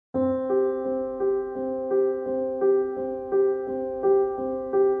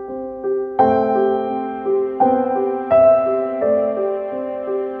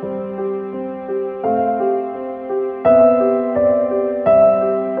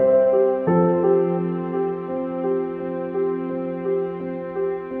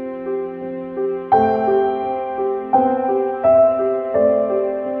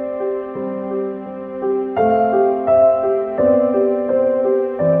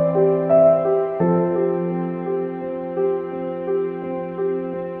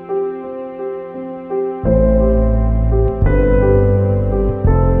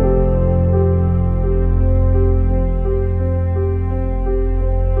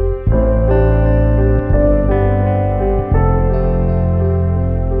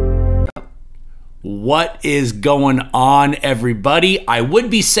What is going on, everybody? I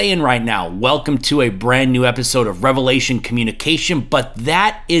would be saying right now, welcome to a brand new episode of Revelation Communication, but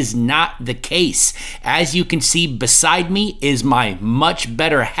that is not the case. As you can see beside me is my much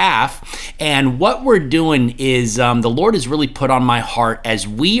better half, and what we're doing is the Lord has really put on my heart as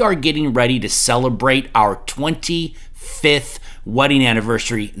we are getting ready to celebrate our 25th wedding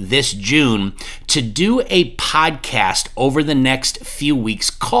anniversary this June, to do a podcast over the next few weeks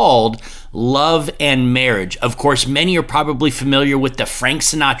called Love and Marriage. Of course, many are probably familiar with the Frank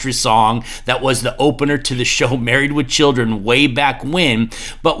Sinatra song that was the opener to the show Married with Children way back when.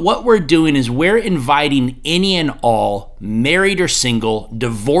 But what we're doing is we're inviting any and all, married or single,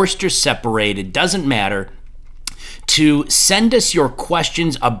 divorced or separated, doesn't matter, to send us your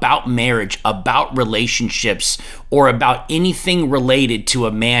questions about marriage, about relationships, or about anything related to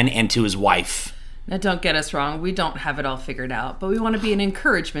a man and to his wife. Now, don't get us wrong. We don't have it all figured out, but we want to be an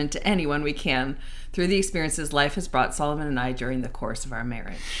encouragement to anyone we can through the experiences life has brought Solomon and I during the course of our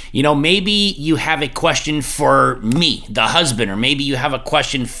marriage. You know, maybe you have a question for me, the husband, or maybe you have a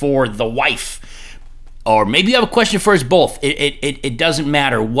question for the wife. Or maybe you have a question for us both. It doesn't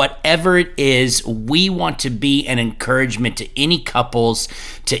matter. Whatever it is, we want to be an encouragement to any couples,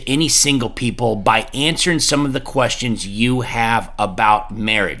 to any single people by answering some of the questions you have about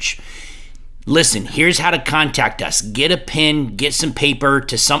marriage. Listen, here's how to contact us. Get a pen, get some paper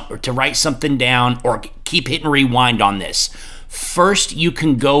to write something down, or keep hitting rewind on this. First, you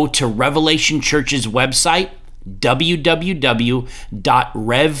can go to Revelation Church's website,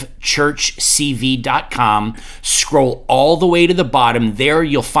 www.revchurchcv.com. Scroll all the way to the bottom. There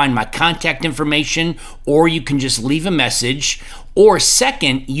you'll find my contact information, or you can just leave a message. Or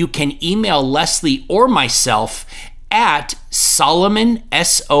second, you can email Leslie or myself at Solomon,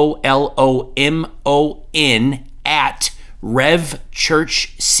 SOLOMON, at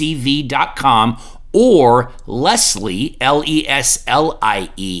revchurchcv.com, or Leslie,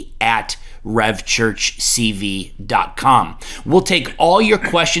 LESLIE, at revchurchcv.com. We'll take all your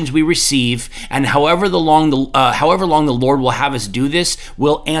questions we receive, and however long the Lord will have us do this,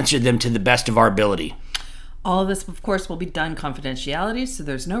 we'll answer them to the best of our ability. All of this, of course, will be done confidentiality, so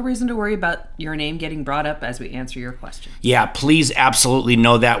there's no reason to worry about your name getting brought up as we answer your question. Yeah, please absolutely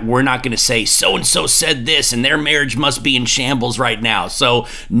know that. We're not going to say so-and-so said this and their marriage must be in shambles right now. So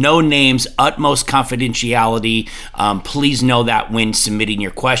no names, utmost confidentiality. Please know that when submitting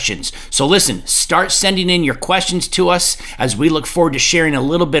your questions. So listen, start sending in your questions to us as we look forward to sharing a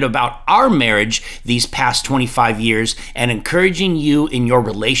little bit about our marriage these past 25 years and encouraging you in your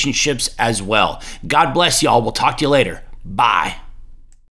relationships as well. God bless you. We'll talk to you later. Bye.